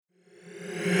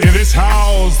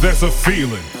house, there's a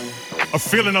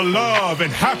feeling of love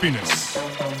and happiness.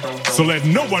 So let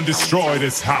no one destroy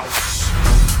this house.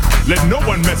 Let no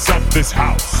one mess up this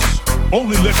house.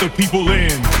 Only let the people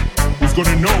in who's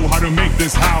gonna know how to make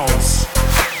this house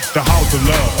the house of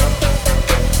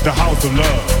love. The house of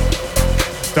love.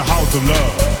 The house of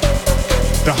love.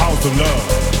 The house of love.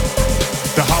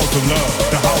 The house of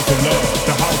love. The house of love.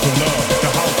 The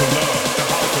house of love. The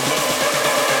house of love.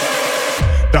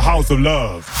 The house of love. The house of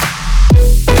love.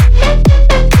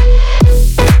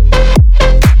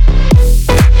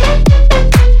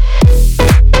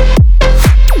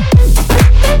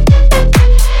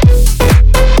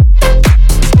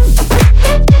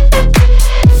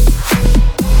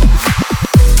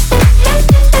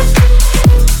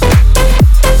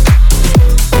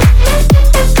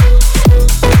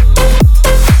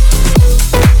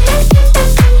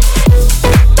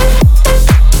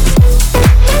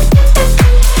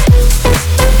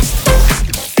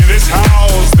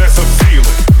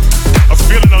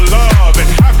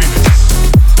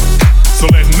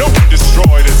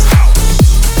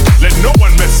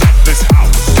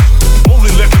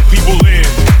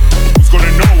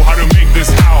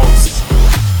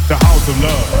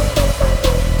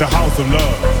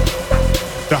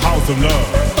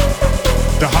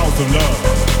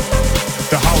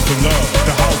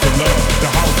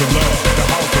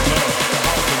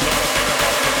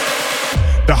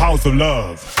 The house of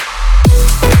love.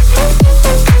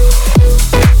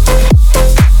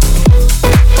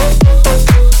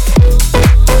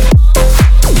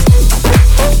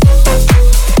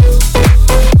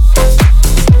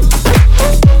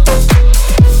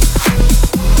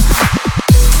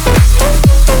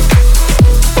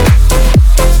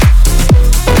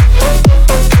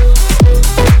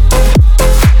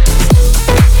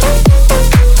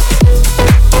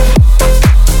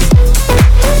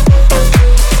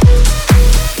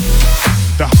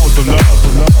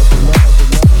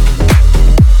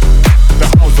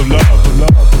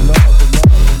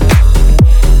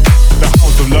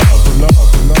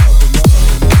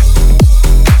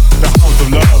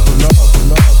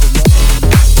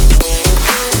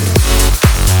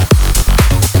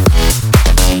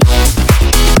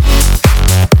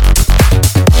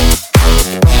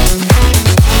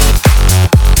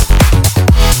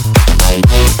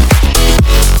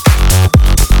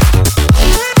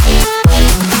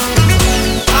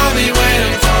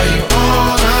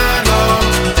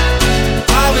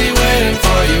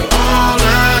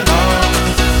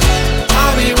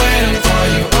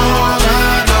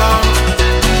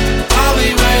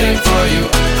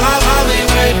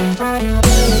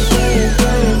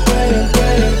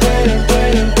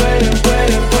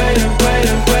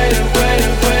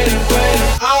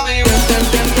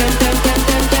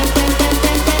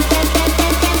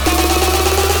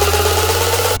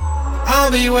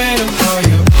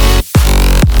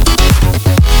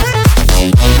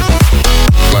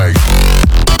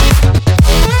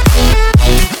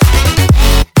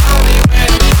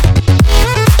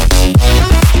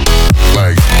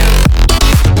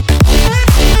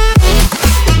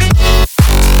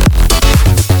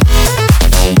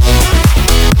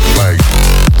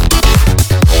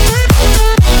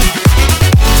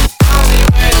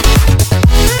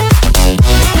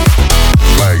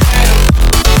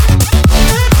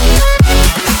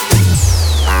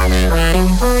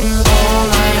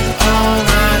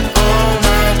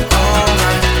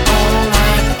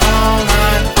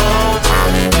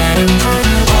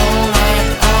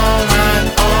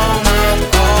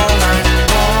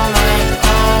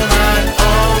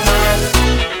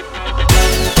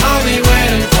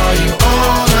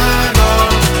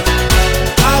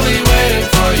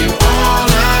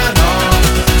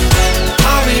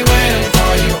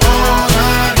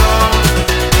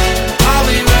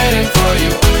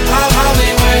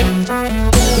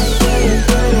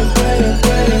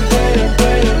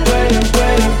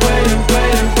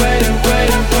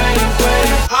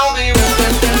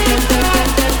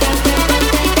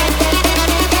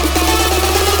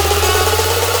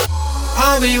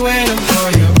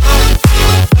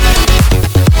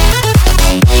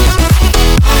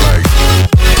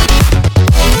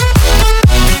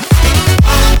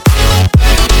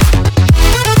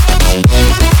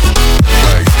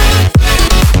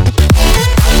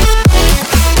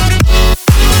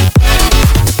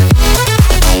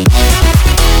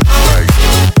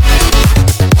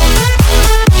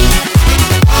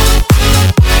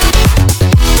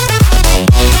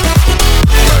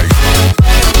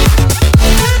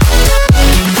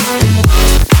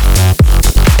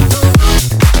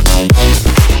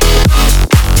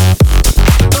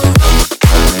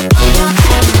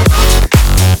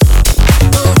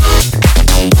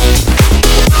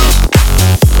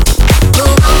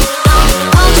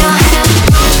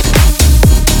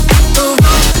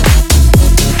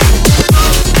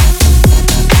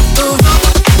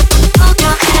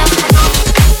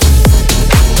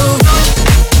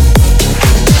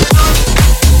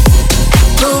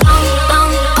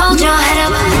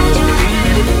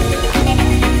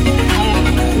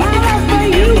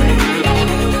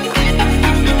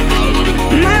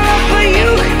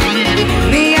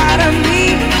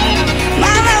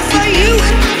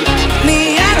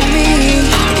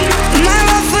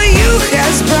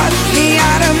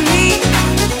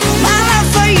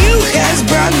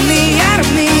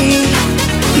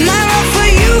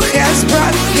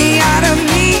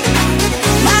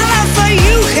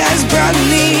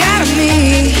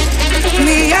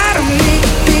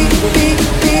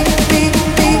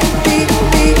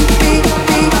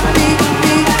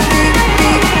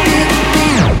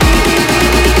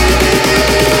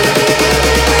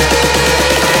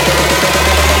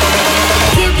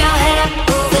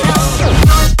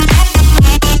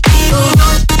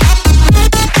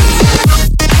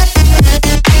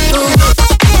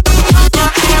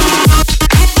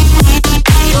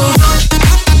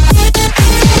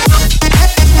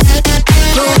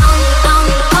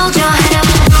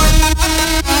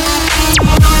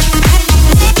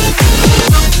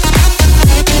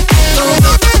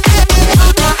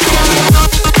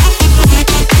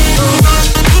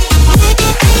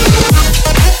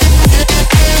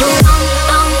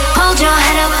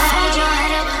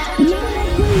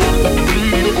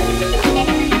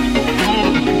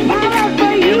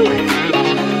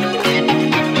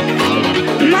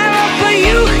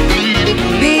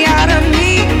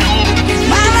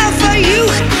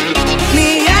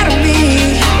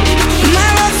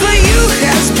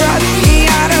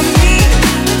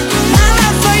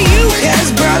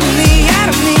 has brought me out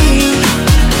of me.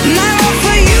 My love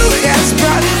for you has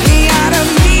brought me out of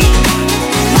me.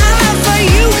 My love for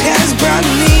you has brought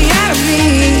me out of me.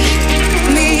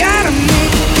 Me out of me.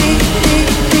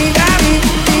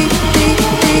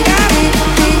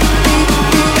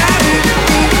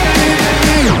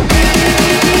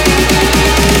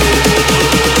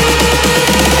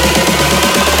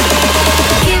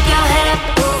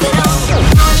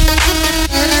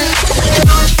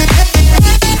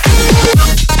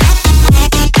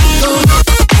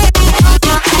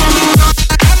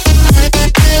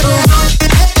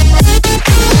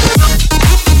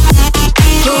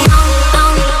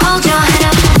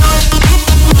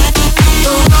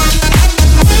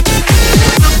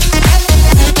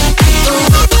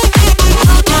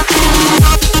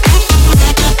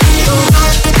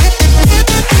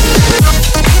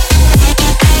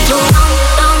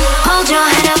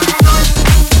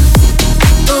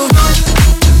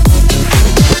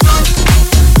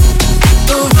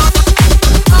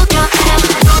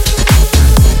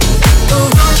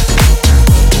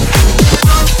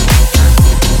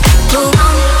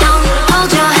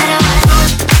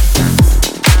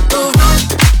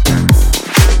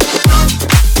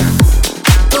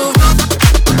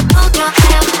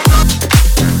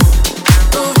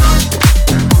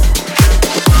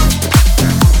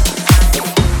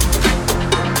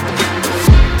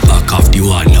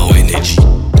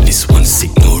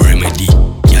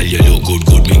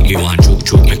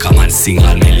 Sing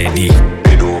all melody.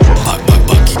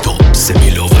 Back it up. Say me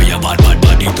love how your bad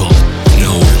body talk. No,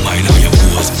 mind how your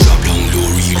pose. Drop down low,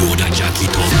 reload and jack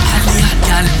it up. Holly hot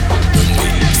gal,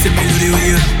 say melody with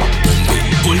you.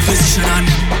 Hold position on.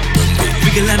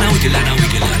 Wiggle and wiggle and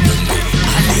wiggle and.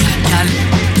 Holly hot gal,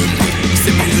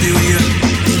 say melody with you.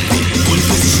 Hold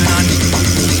position on.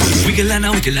 Wiggle and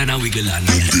wiggle and wiggle and.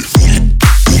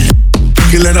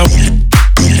 Wiggle and wiggle and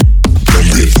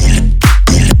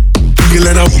kill it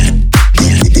up.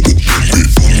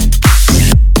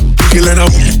 Kill it up. Kill it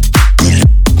up.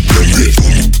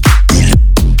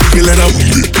 Kill it up.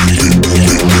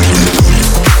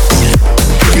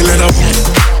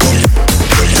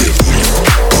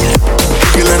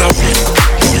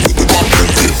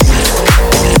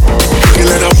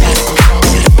 Kill it up.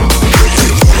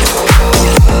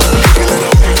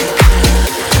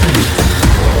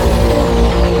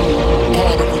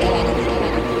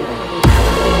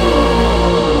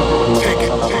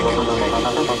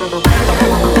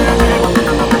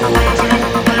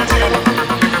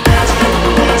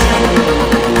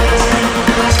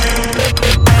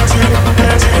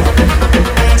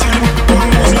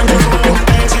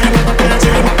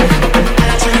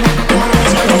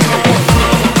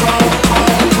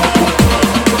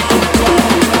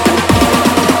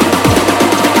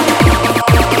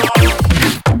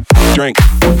 Drink.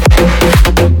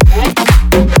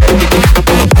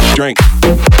 Drink.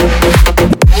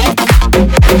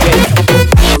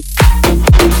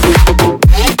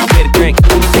 Get a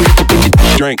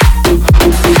drink.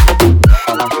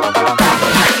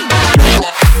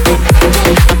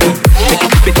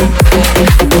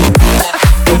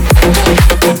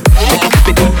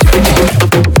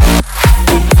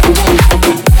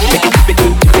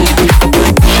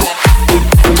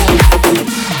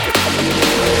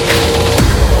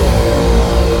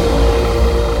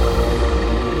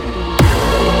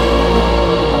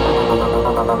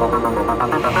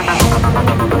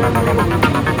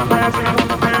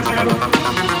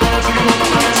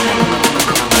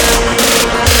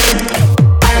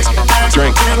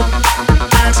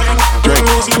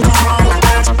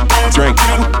 Drink. Drink.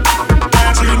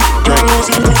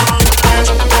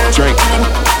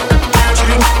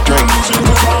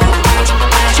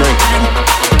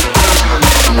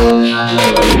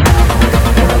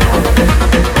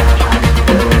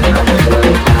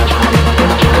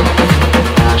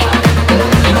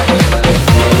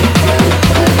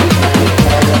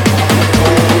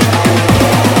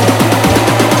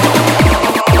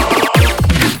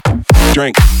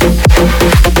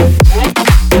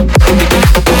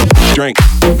 Drink.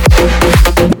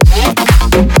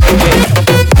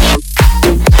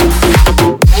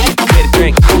 Get a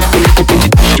drink.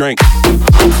 Drink.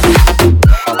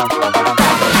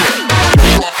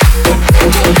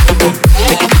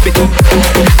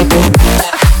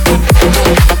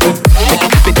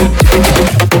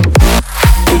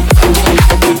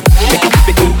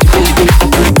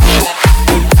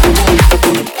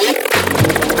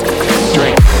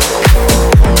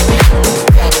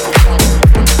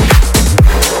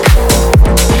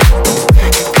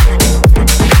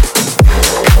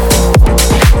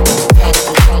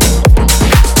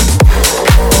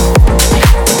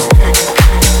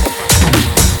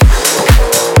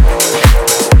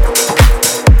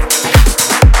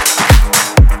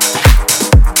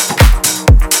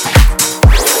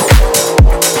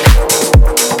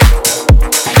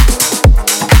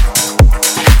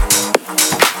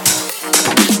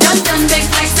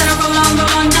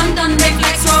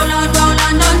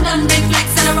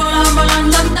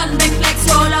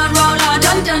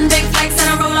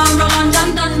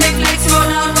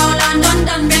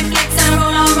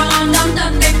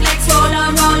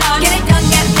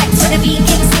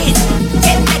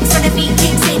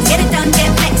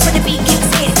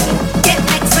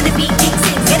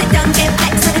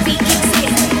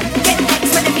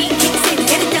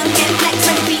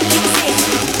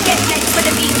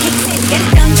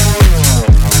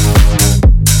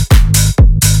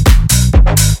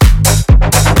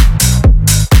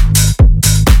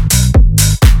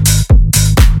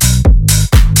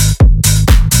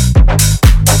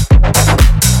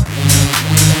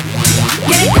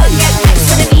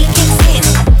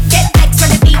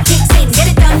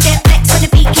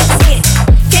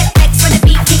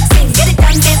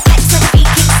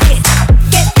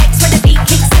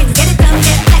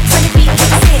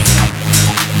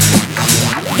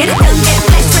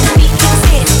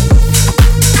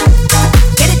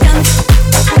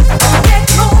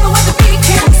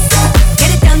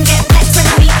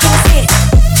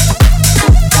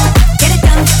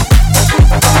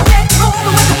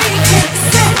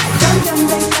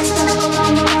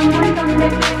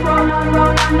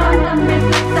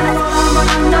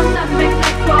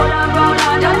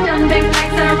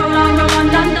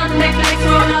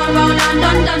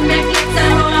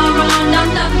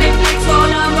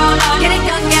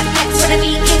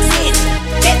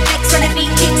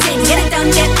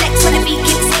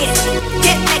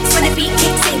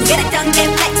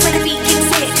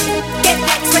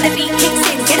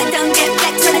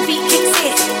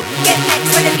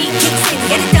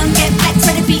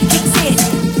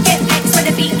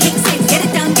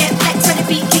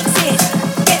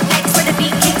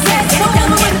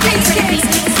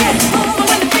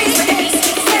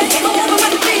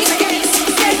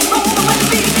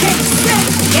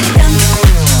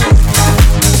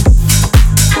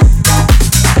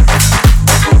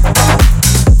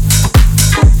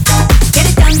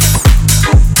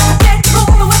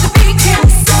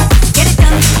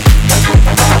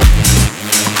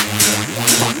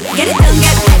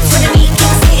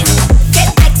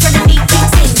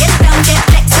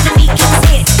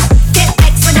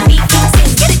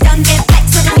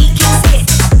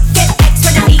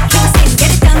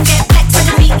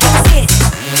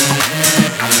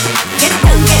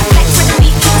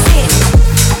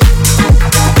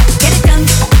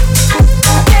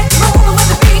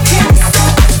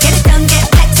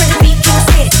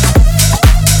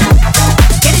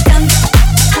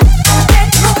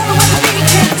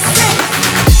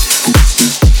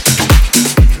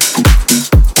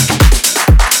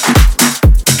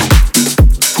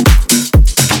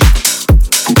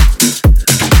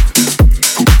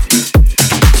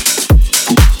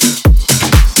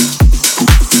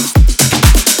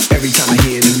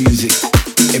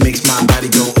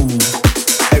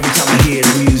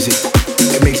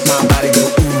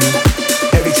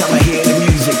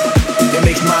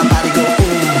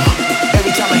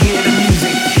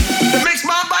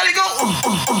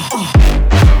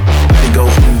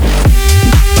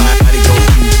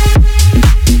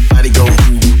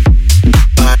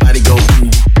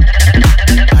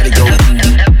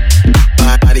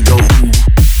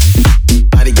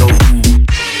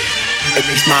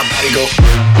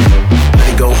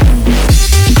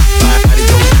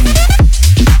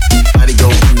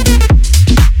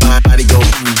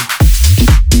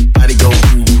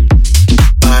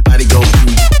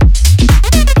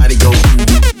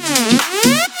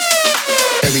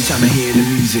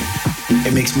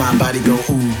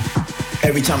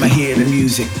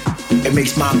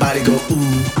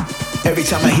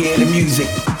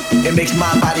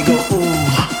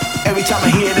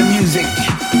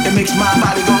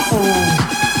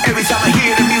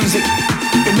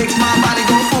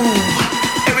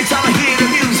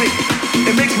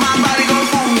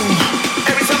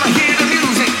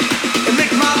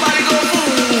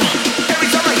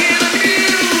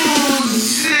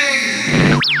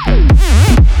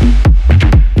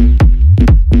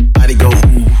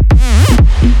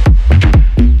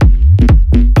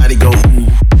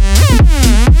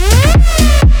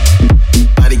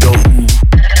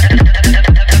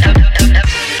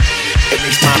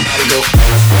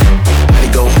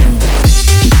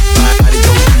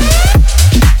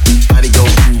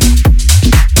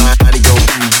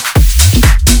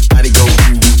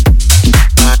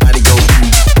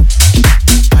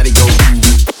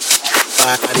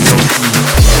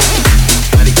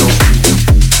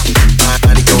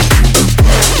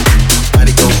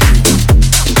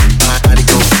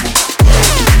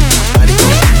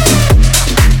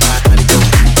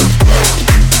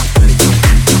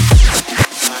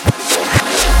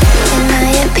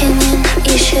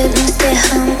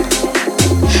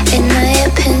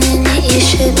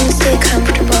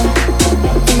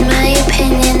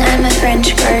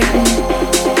 French garden.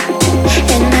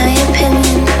 In my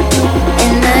opinion,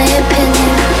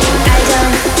 I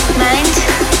don't mind.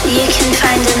 You can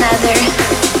find another.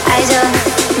 I don't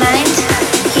mind.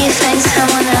 You find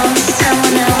someone else,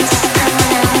 someone else,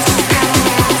 someone else.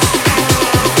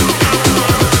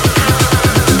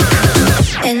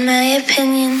 In my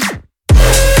opinion.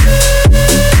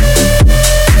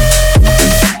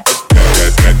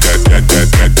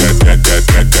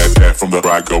 From the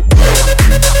I go.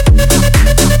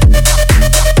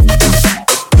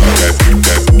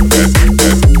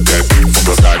 From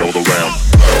the side all around.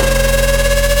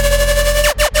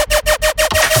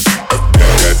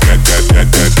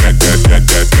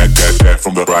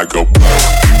 From the I go.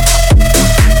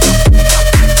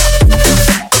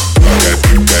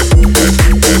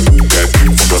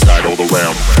 From the side all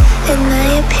around. In my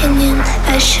opinion,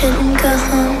 I shouldn't go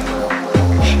home.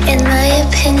 In my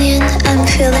opinion, I'm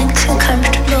feeling too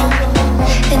comfortable.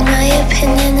 In my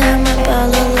opinion, I'm a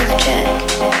bottle of Jack.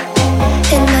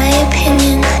 In my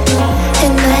opinion,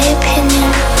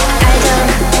 I don't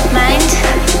mind.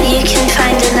 You can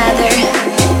find another.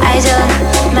 I don't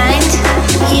mind.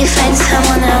 You find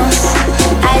someone else.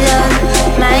 I don't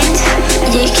mind.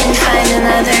 You can find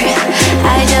another.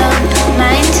 I don't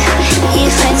mind. You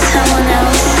find someone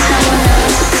else. Someone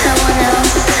else. Someone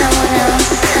else. Someone else.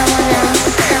 Someone else.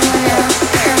 Someone else.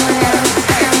 Someone else.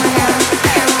 Someone else.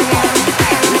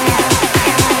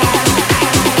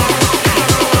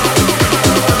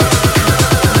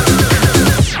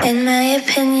 In my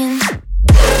opinion.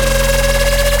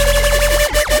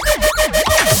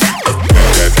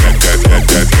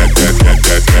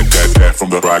 From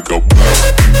the I go.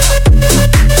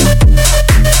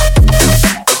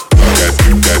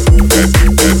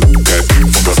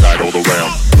 From the side all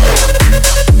around.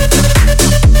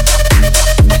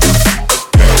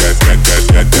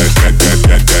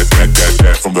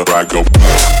 From the I go.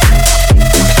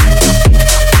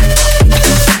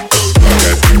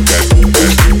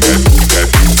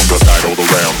 From the side all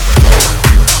around.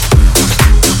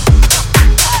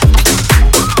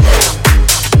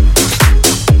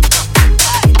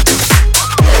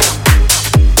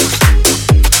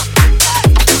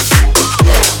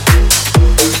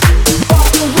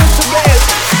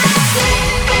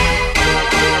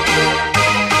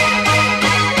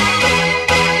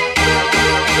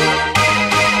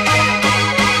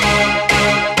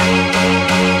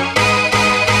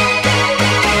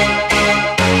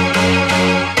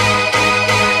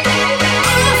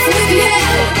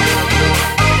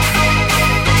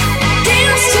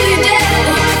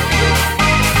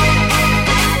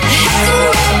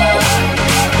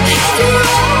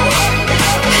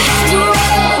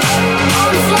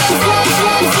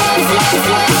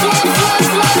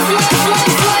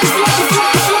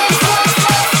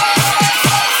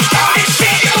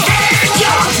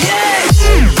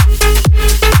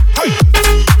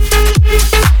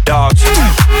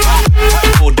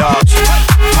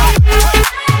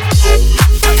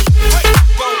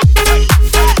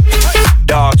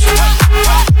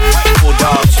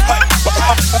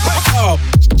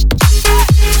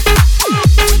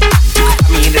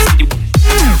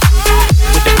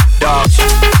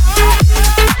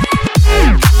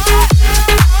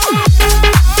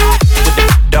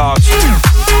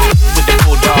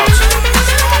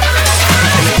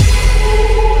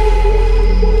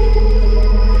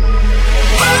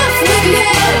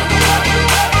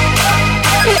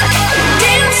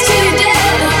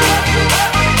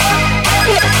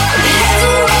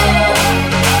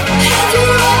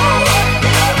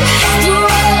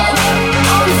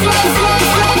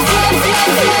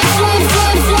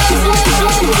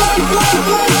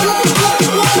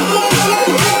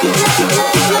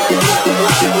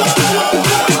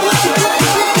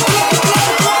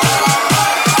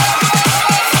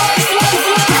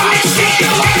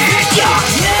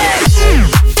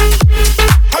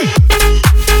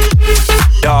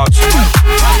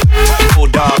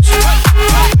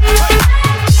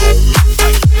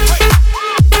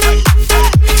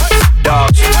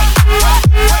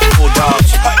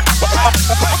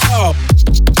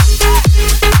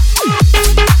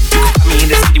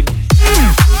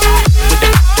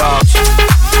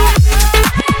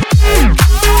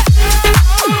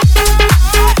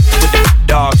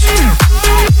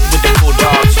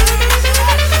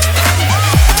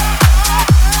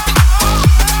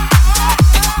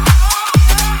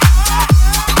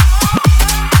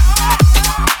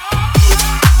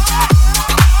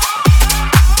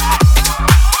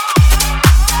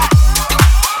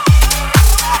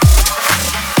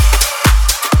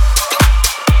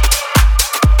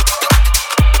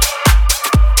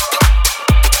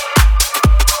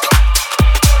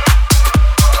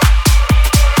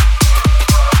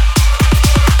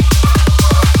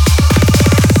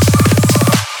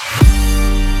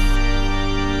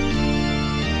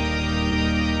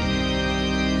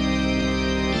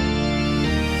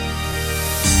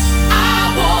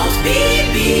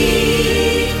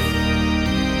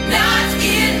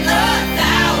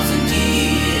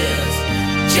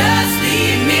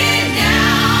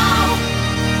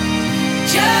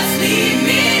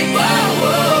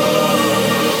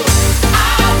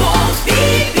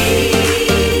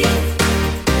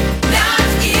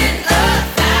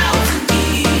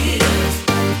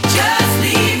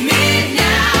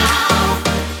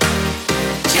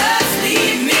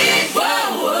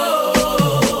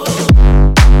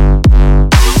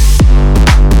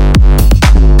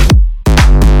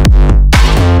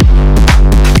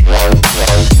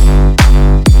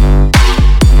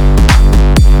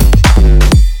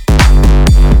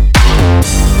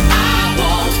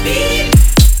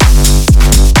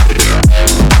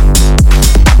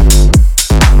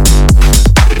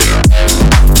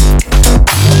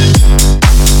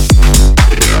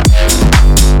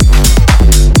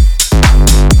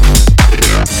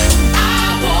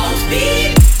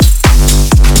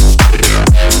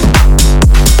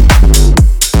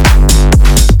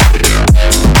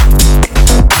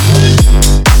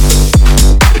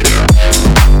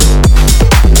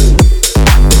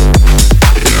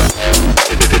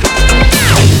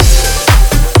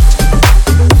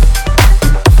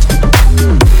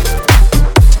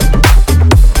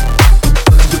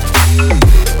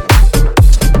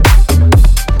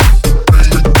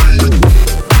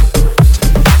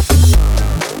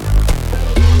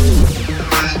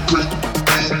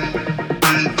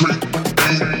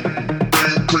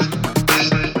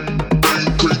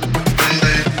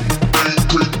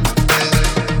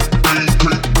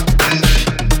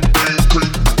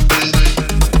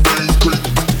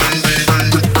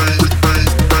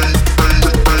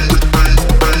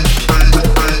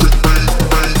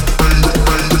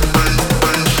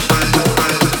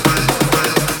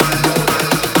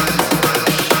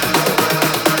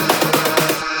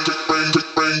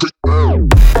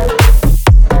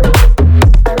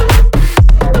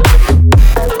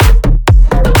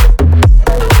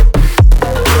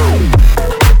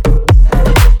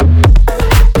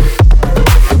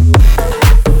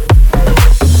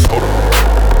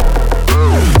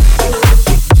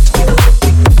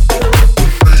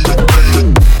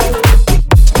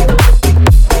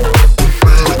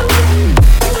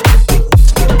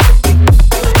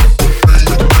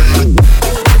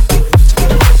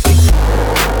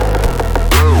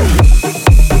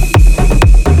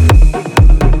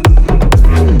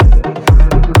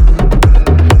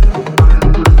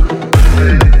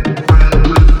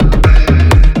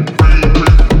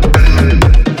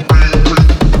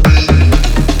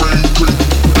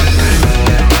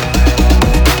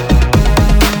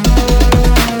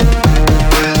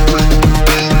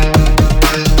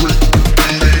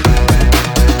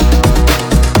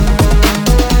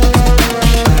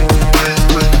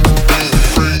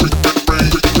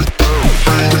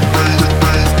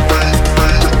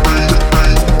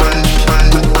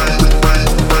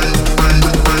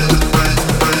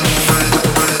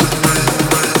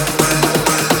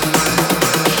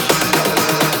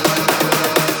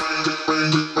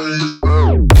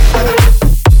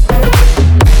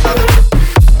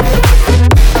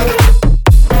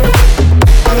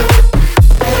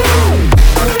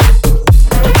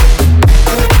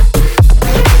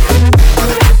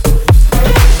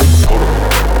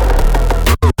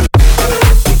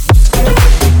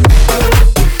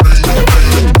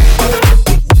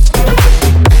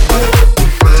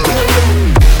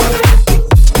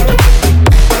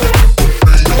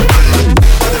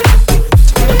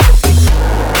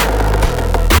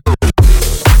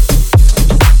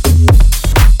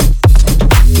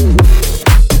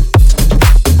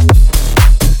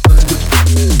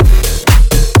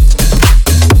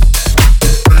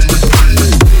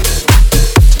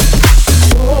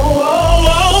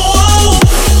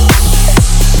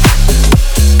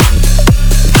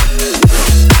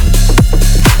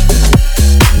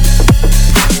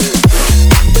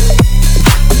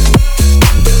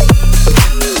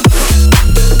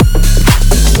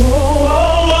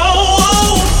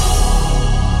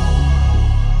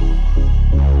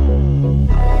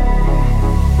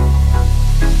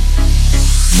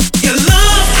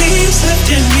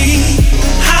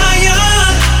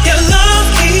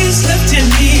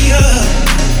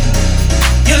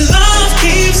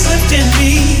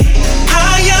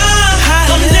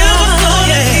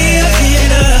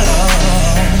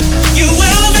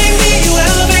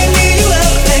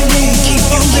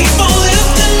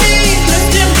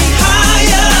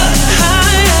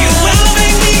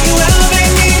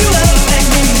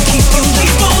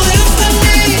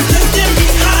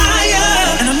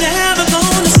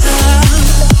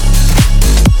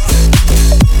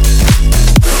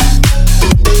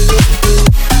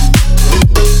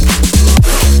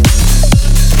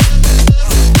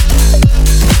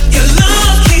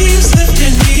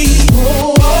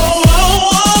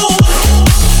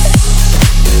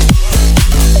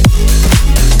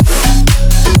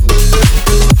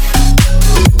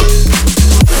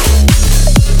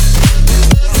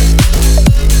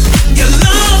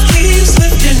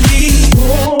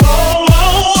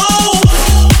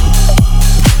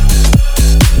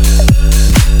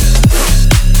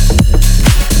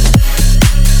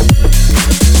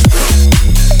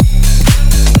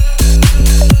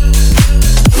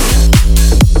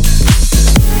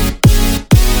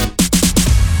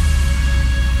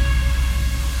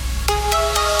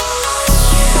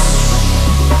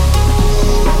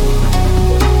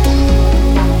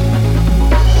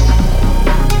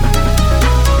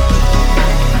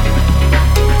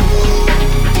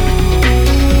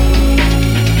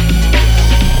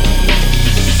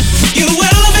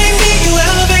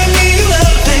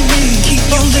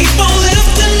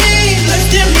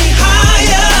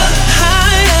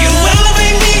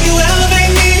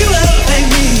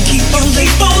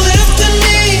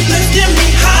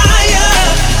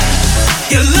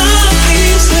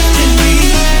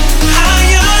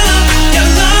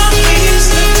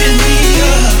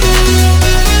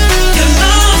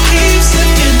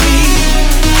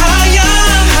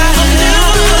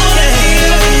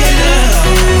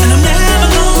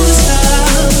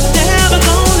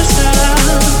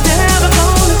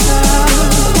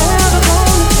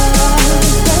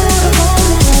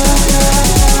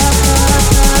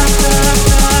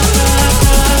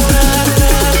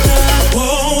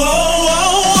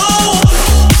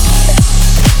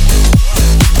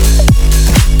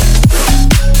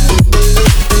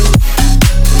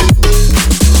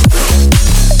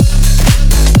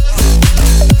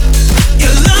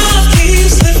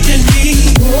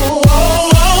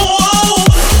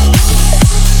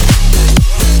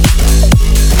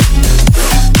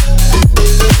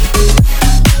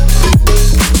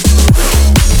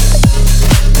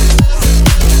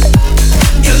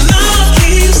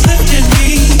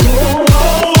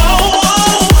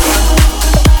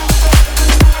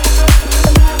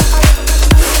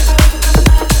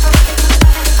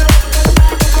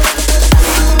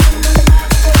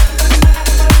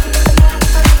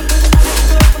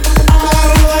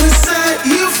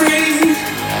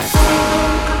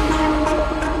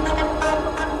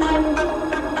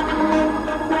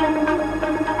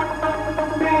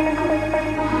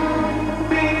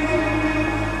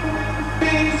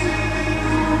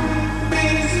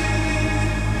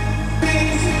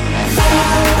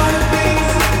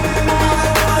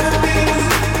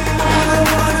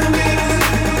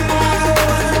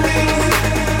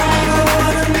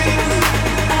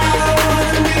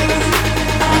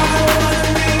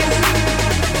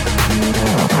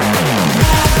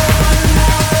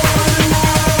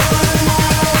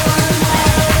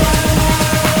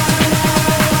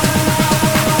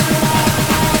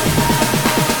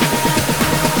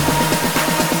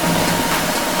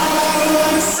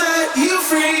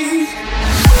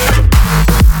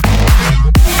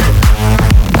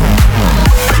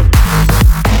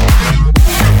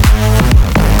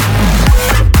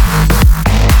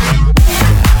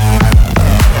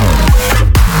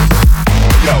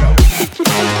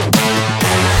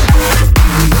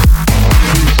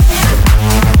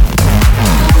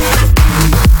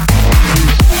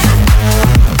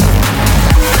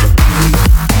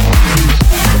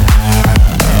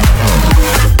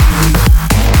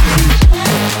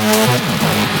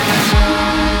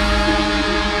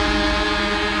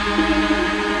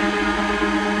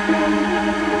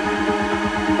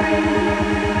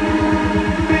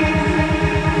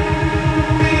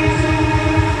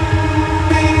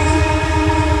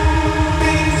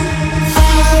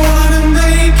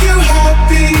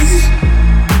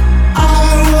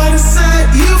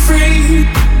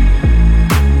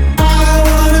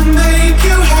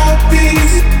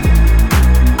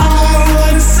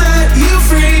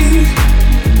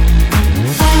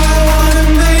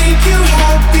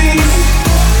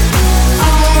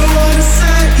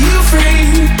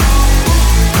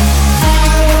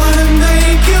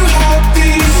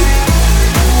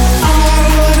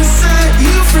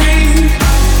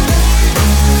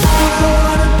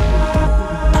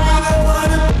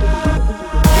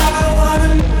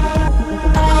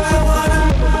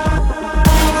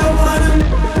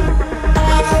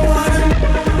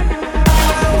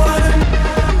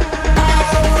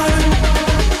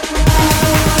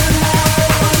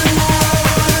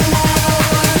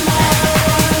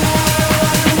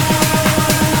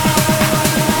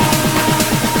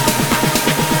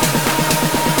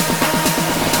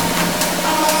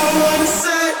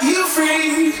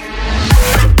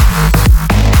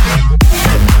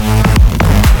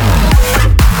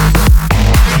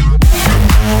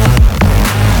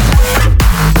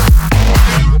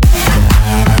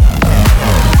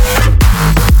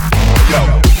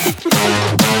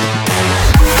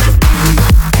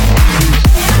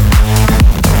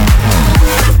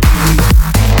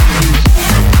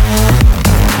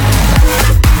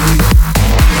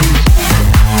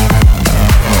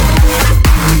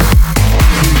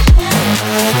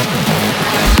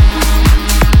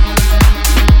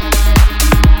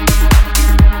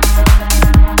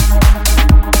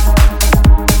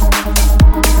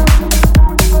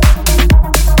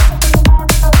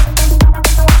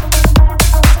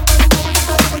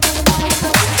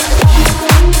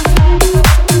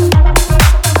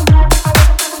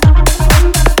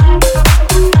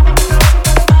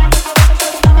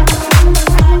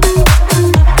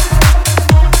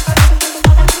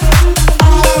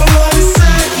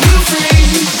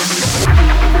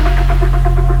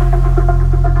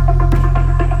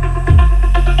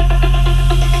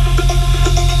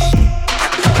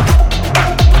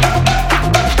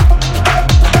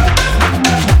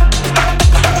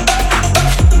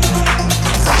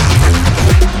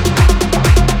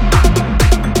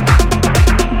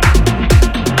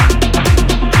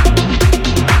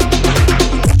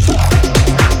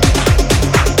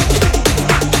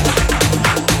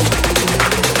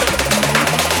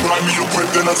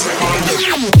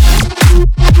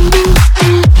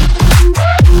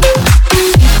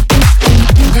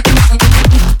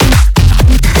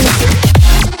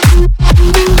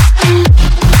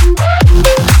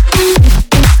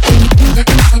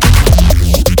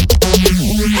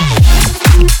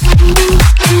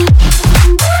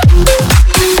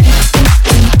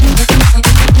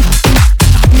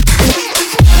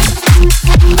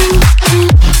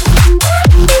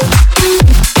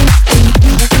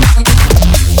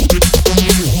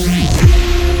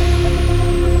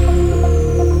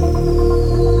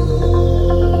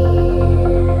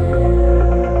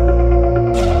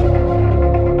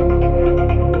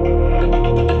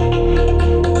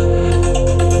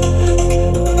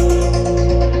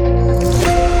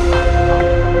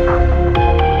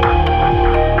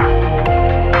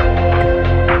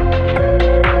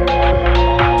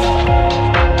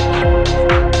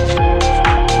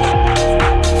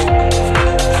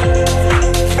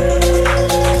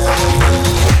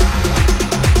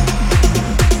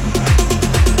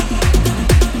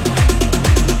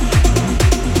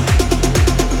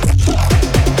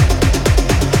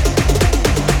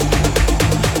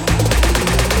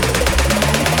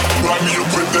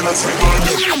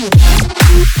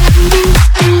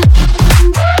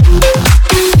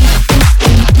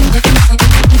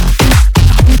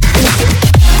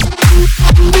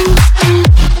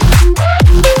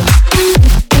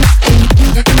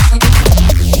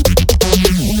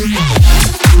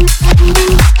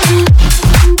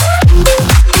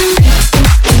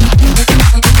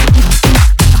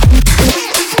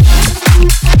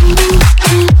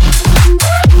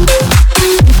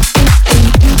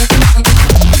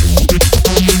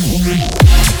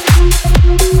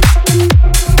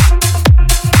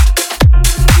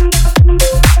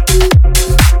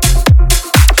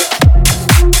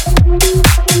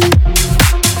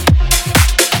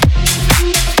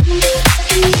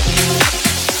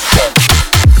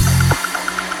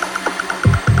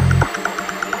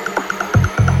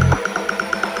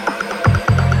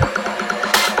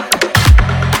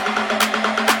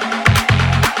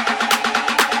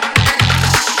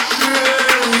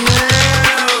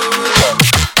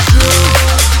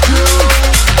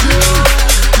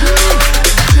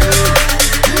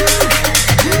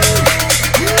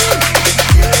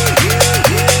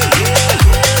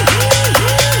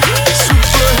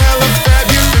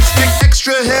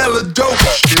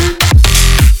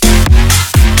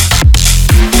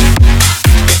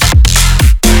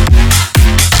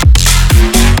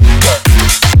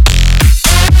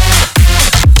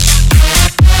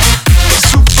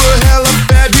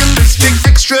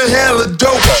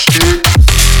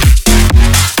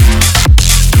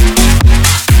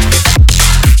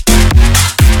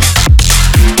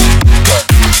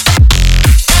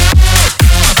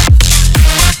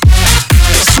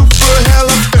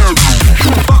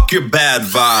 Your bad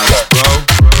vibes,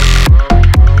 bro.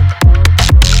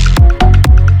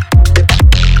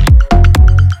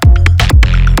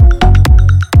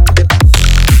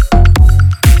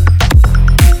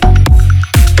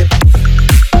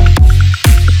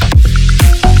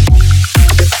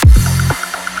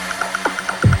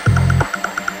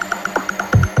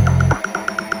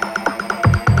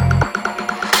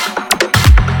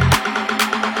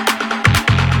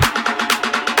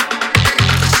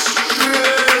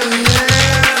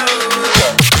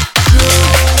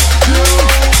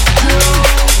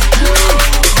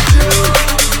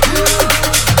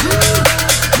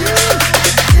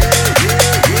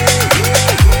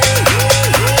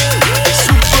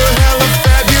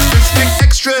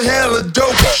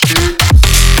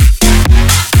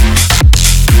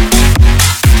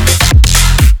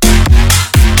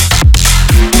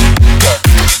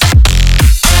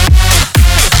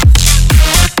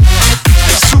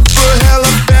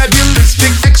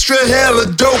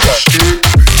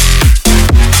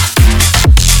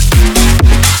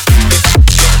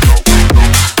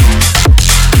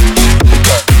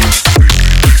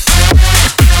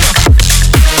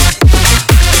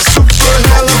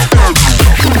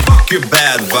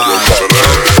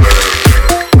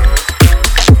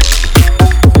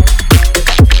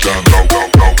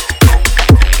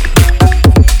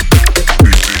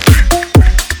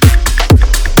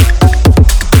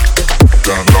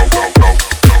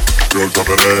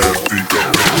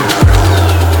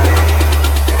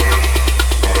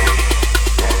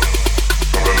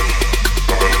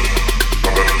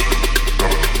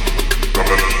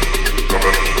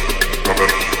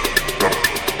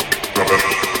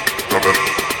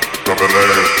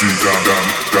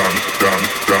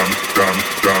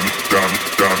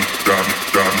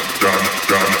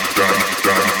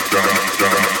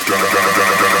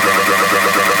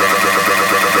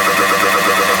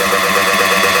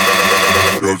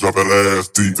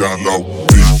 deep down low,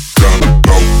 deep down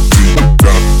low, deep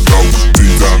down low,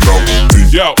 deep down low, deep down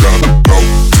low, deep down low,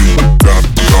 deep down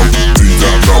low,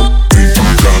 deep down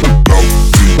low,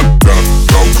 deep down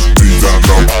low, deep down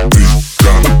low, deep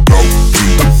down low,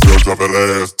 deep. Girl, drop that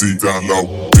ass deep down low,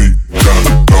 deep down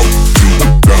low, deep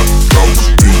down low,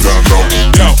 deep down low, deep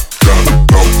down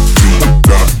low, deep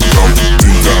down low,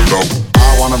 deep down low.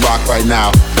 I wanna rock right now,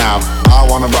 now. I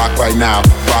wanna rock right now,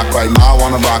 rock right now. I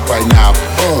wanna rock right now.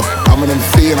 I'm an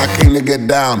MC and I came to get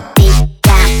down. Deep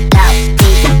down low,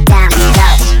 deep down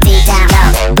low, deep down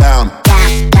low, Down. down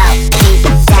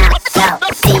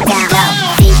low,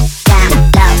 deep down low,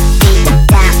 deep down low, deep down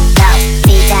low,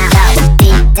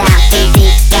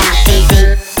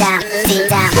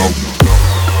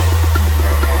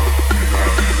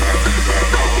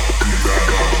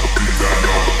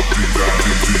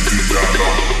 down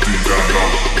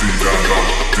low, deep down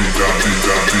low, deep down, deep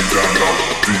down, deep down, deep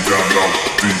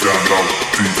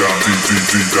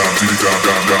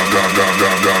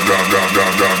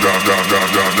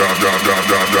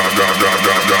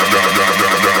down.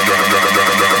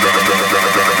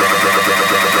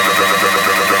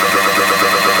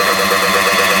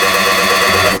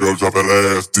 Girl, drop that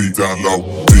ass deep down low,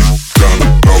 deep down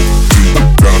low, deep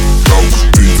down low,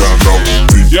 deep down low, deep down low,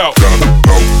 deep down low,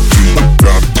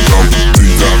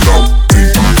 deep down low,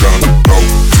 deep down low, deep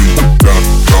down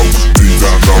low, deep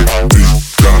down low, deep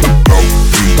down low,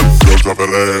 deep. Girl, drop that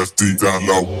ass deep down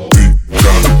low, deep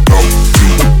down low,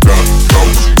 deep down low,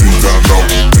 deep down low,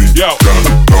 deep down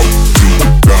low, deep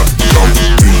down low,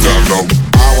 deep down low.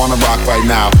 I wanna rock right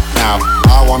now, now.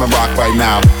 I wanna rock right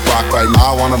now, rock right now.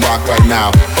 I wanna rock right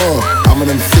now. I'm an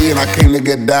MC and I came to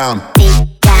get down. Deep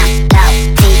down low,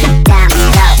 deep down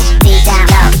low, deep down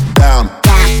low, Down.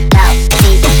 down low,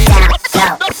 deep down low,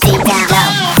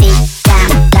 deep down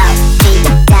low, deep down low, deep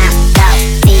down low,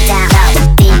 deep down low,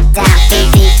 deep down, deep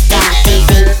down, deep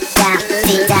down,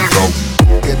 deep down.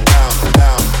 Get down,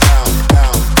 down, down, down, down, down,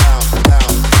 down.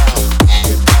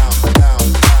 Get down, down, down,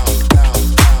 down, down,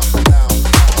 down.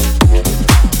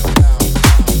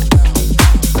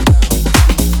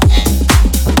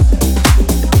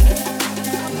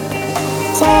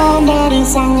 Somebody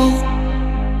sang it.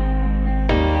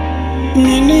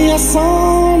 Nini a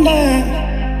sonda.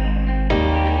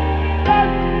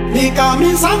 Me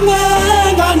kami sange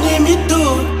gani mi tu.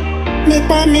 Me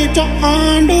pa mi cho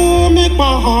ando me pa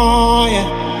hoya.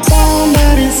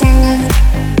 Somebody sang it.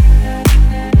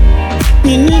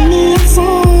 Nini a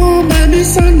sonda baby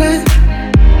sonda.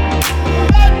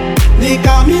 Me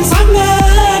kami sange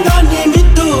gani mi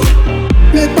tu.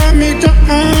 Me pa mi cho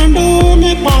ando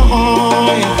me pa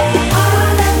hoya.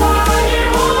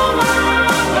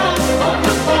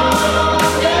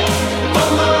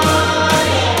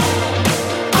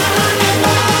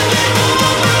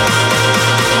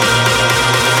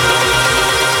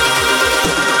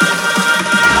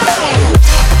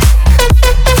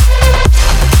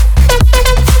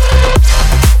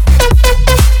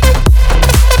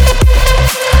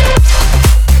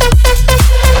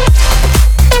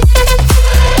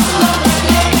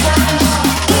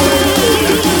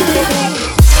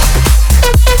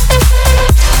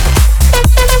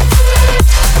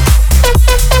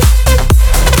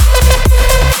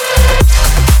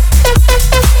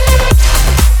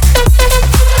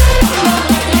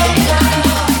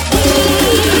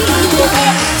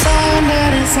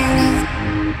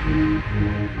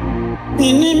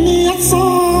 Ini niat so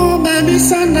baby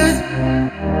sana.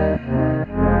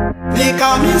 Ni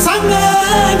kami sana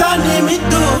gani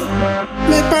mitu.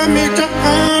 Me pa me cho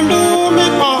ando me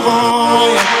pa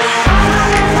hoya.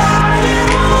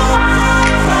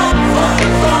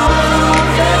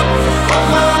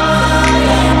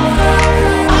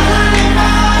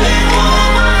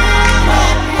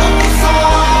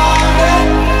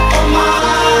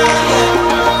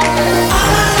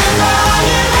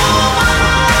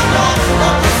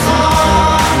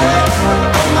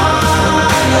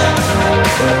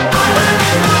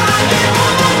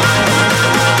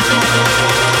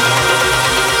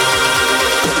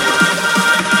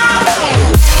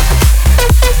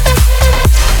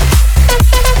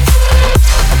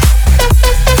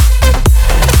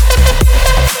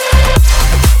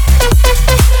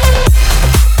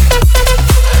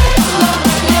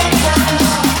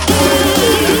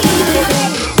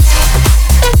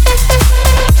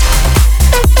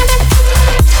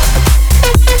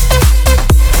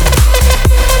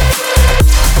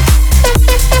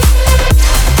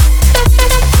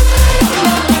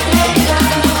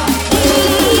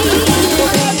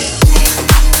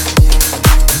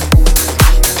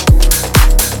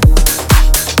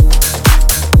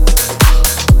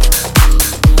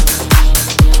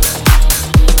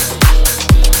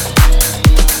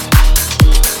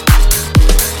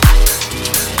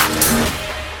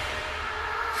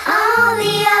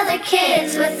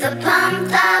 kids with the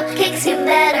pumped up kicks, you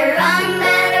better run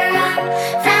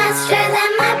faster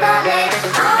than my bullet.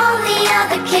 All the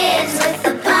other kids with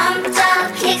the pumped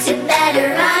up kicks, you better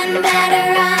run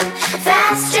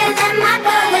faster than my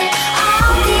bullet.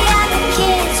 All the other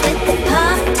kids with the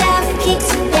pumped up kicks,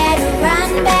 you better run.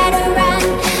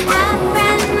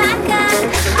 Outrun my gun.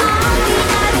 All the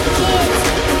other kids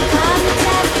with the pumped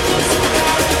up kicks, you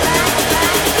better run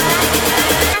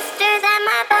faster than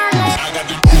my bullet.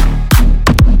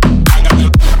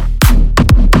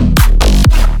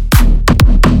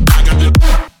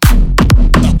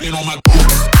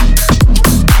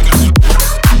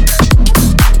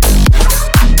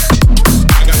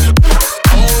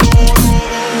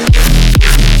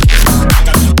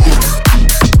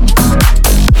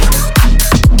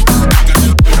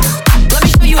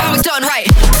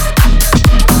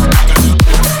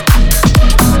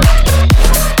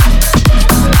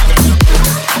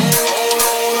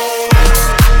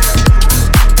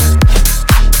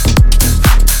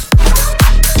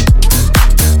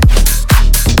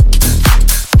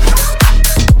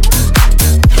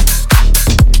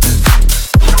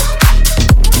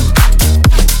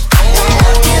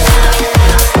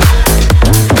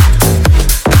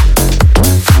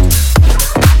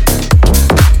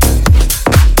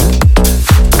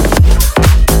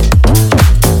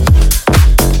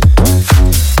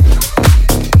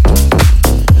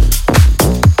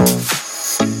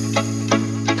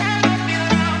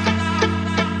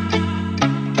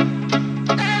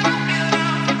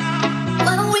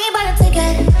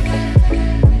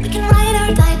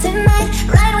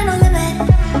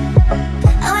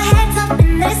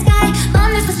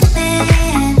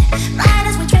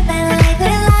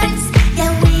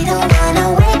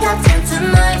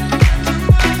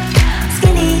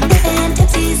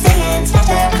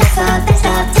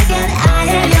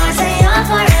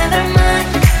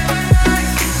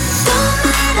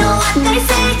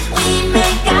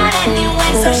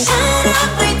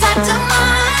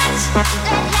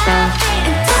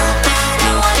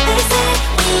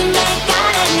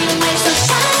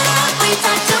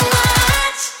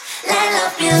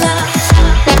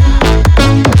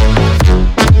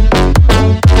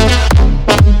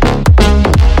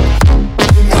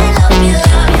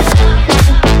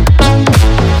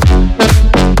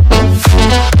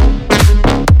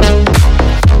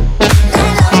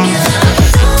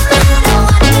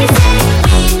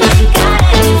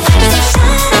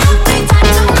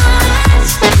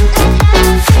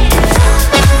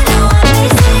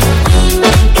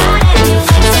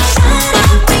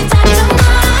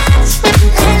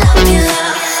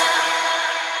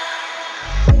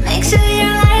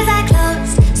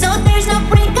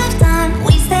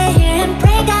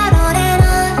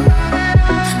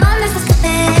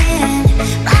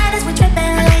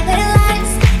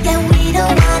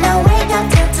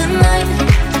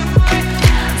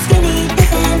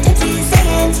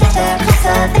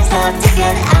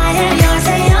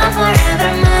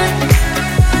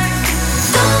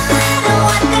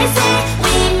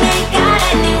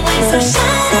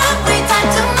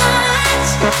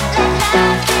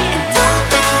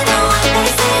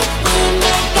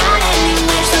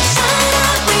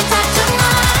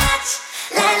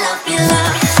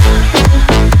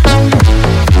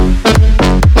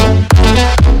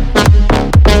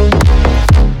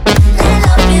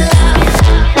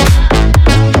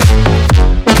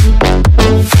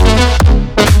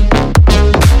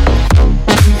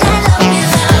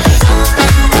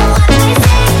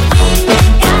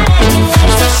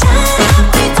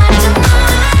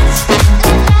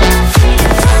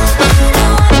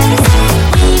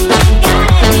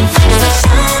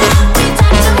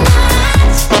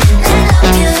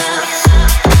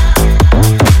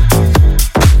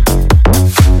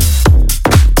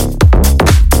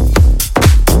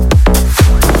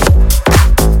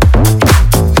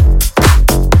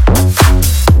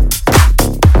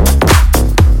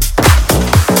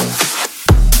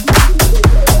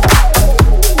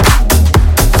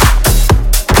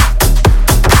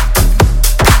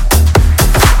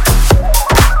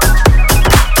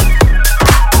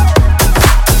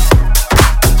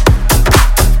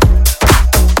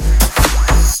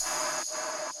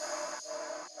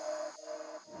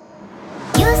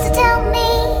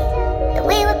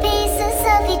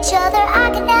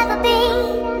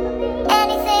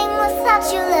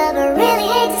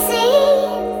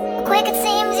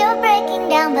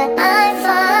 down, but I'm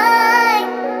fine.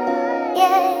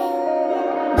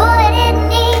 Yeah. Boy, I didn't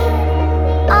need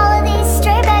all of these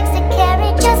stray bags to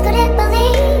carry. Just couldn't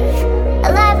believe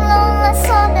a life alone was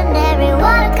ordinary.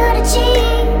 What I could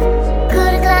achieve,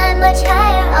 could've climbed much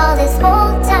higher all this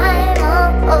whole time.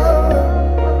 Oh, oh.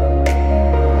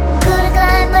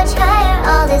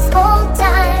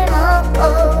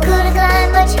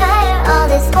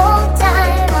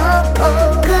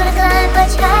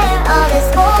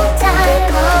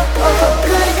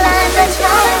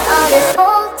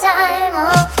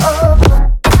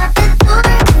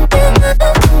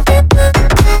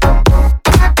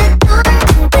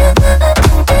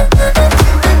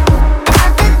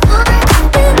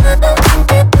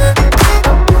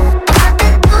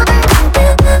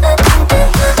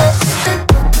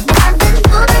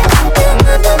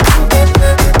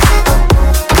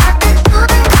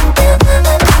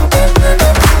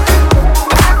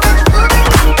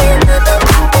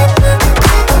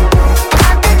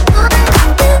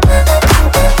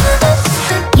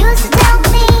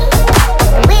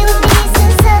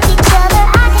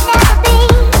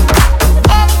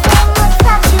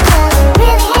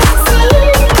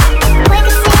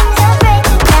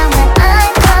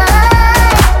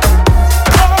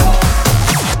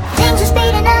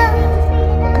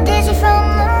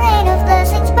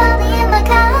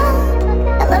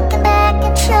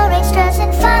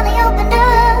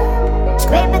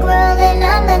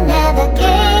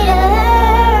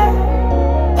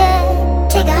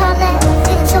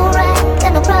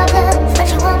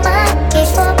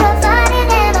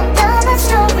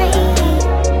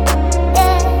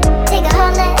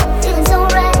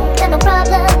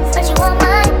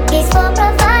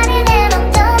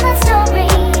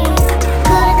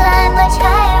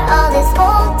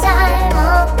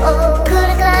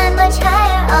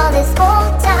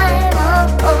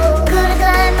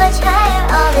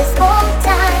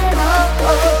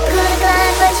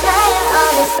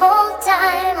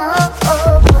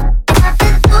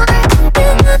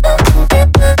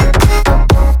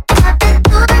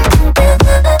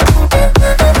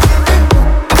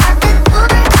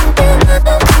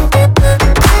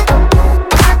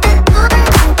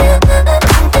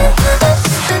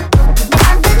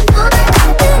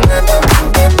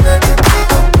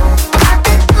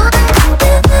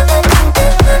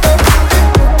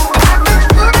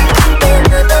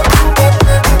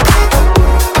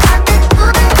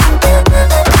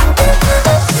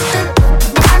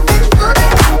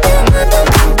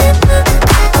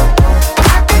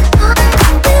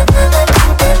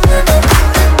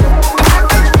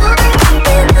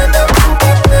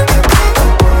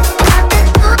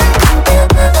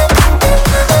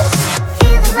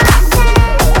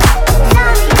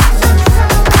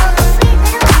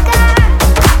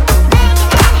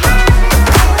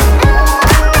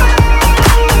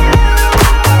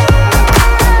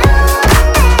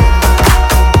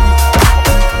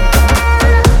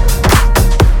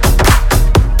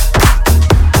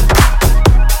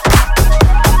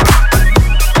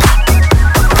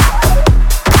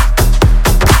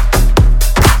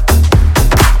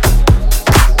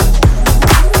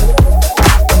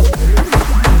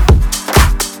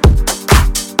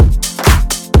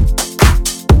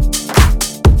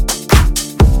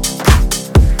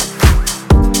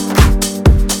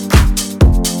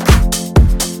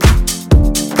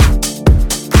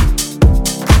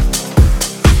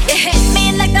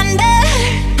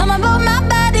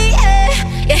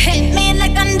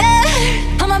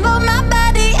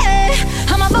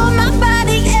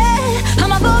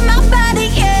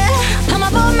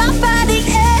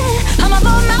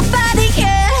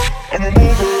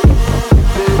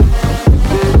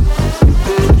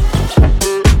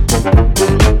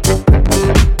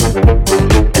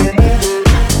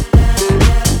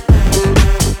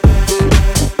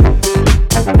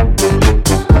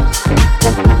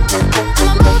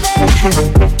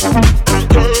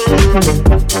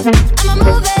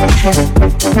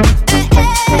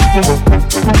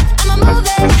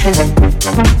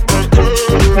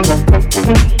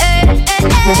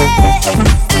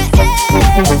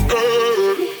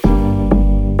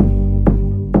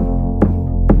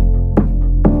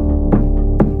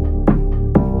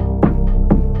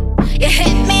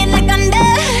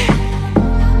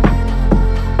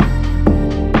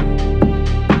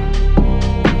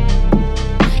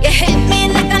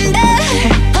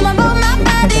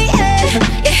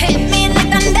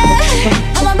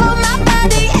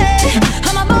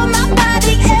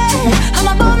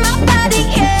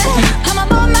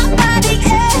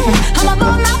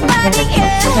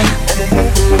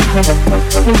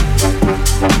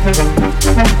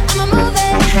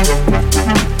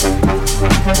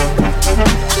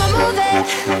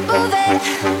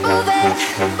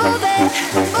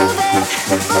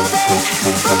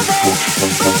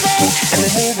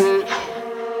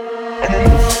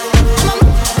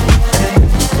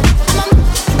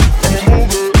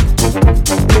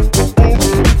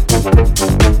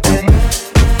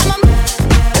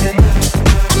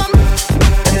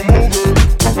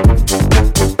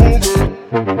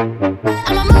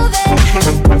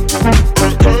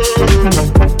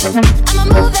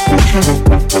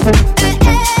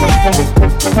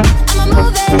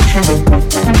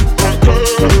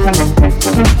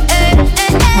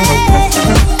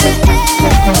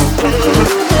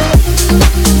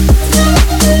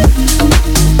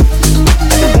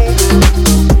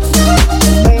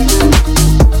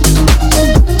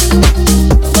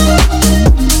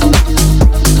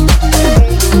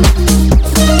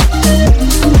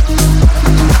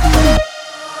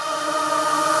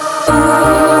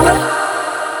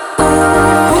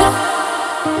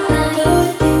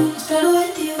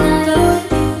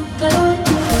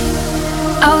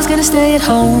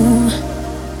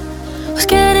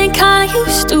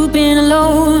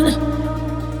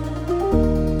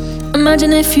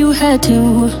 Imagine if you had to.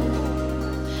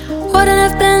 Wouldn't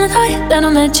have been the night that I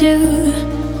met you.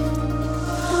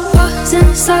 Was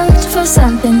in search for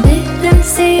something, didn't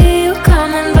see you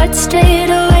coming, but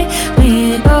straight away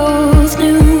we both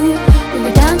knew. We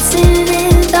were dancing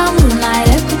in the moonlight,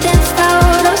 everything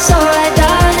felt oh so right,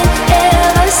 darling.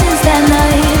 Ever since that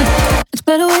night, it's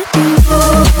better with you.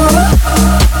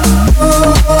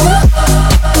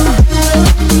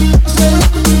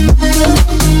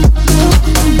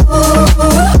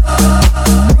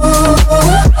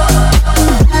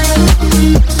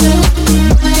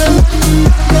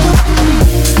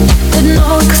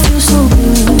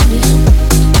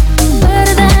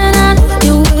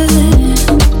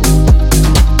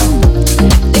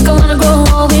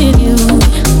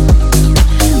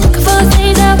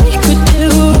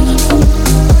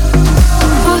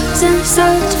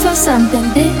 Something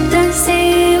didn't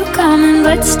see you coming,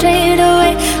 but straight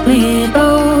away we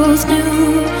both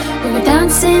knew. We were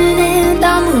dancing in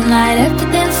the moonlight,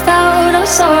 everything felt oh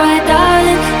so right,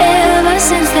 darling. Ever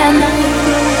since that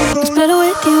night, it's better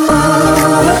with you.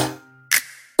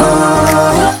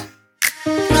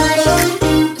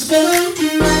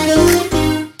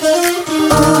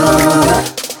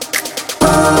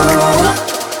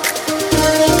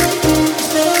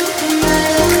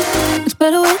 It's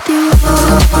better with you.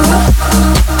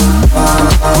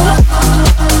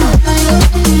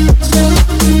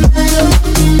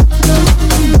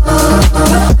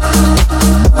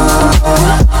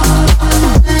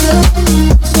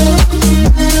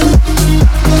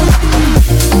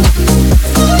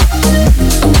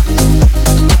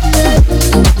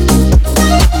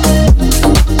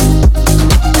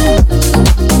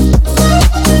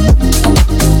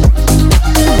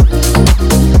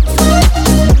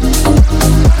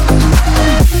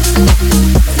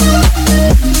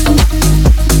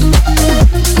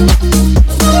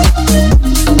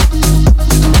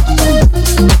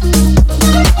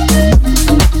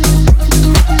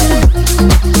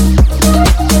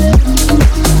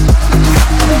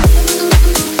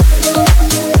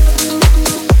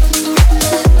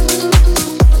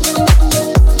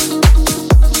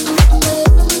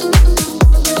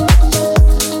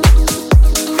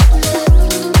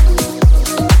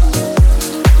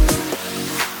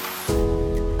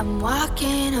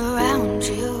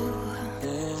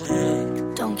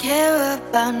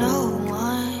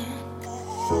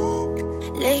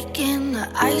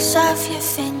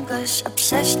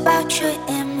 Obsessed about your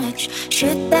image,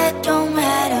 shit that don't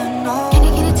matter, no. Can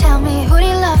you tell me, who do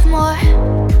you love more?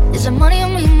 Is it money or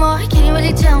me more? Can you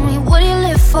really tell me, what do you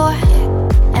live for?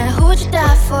 And who would you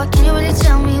die for? Can you really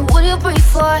tell me, what do you breathe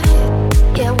for?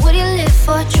 Yeah, what do you live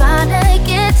for? Trying to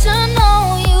get to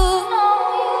know you.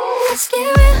 Let's get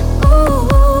real, ooh,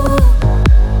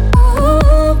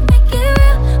 ooh, make it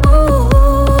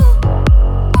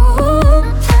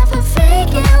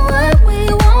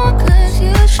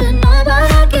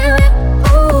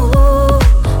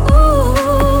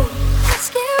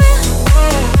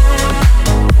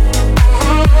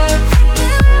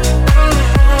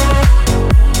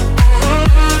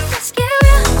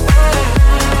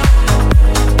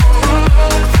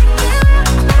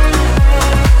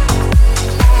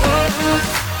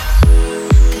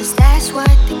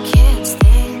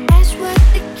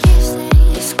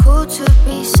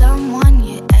be some